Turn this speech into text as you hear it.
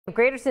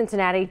Greater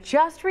Cincinnati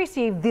just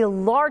received the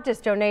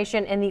largest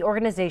donation in the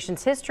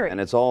organization's history. And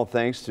it's all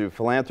thanks to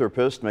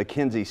philanthropist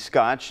Mackenzie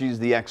Scott. She's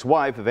the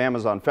ex-wife of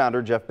Amazon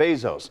founder Jeff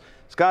Bezos.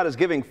 Scott is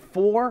giving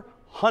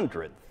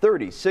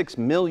 $436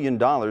 million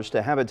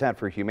to Habitat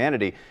for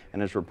Humanity.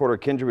 And as reporter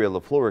Kendria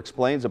LaFleur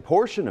explains, a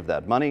portion of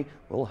that money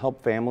will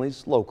help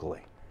families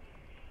locally.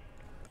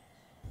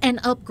 An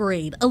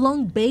upgrade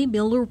along Bay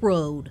Miller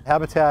Road.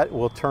 Habitat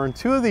will turn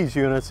 2 of these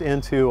units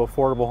into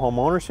affordable home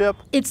ownership.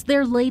 It's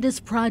their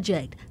latest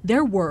project.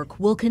 Their work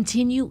will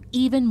continue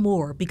even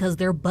more because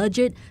their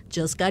budget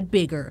just got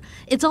bigger.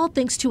 It's all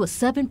thanks to a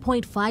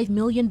 $7.5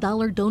 million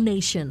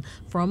donation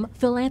from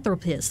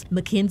philanthropist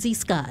Mackenzie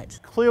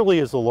Scott. Clearly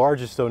is the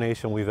largest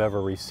donation we've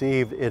ever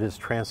received. It is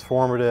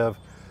transformative.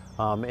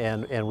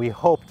 And we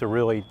hope to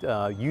really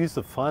use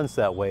the funds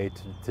that way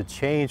to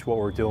change what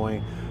we're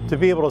doing, to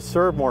be able to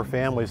serve more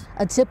families.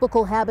 A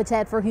typical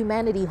Habitat for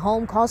Humanity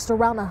home costs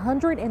around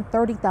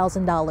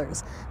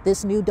 $130,000.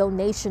 This new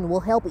donation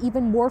will help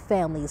even more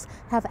families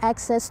have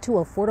access to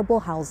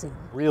affordable housing.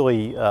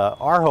 Really,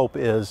 our hope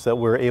is that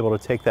we're able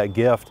to take that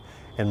gift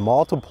and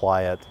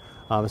multiply it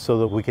so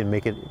that we can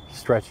make it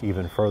stretch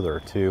even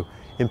further to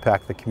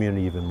impact the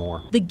community even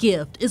more. The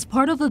gift is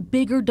part of a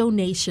bigger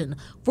donation.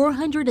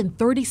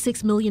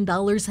 $436 million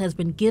has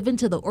been given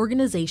to the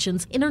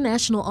organization's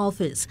international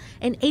office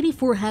and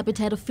 84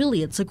 Habitat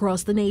affiliates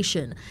across the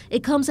nation.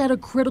 It comes at a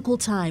critical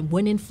time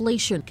when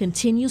inflation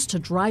continues to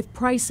drive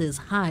prices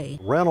high.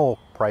 Rental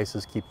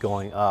prices keep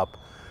going up.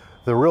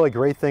 The really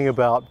great thing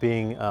about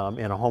being in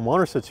a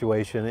homeowner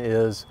situation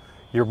is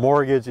your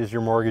mortgage is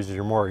your mortgage is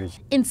your mortgage.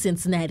 In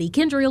Cincinnati,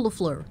 Kendria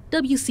LaFleur,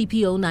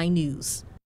 WCPO 9 News.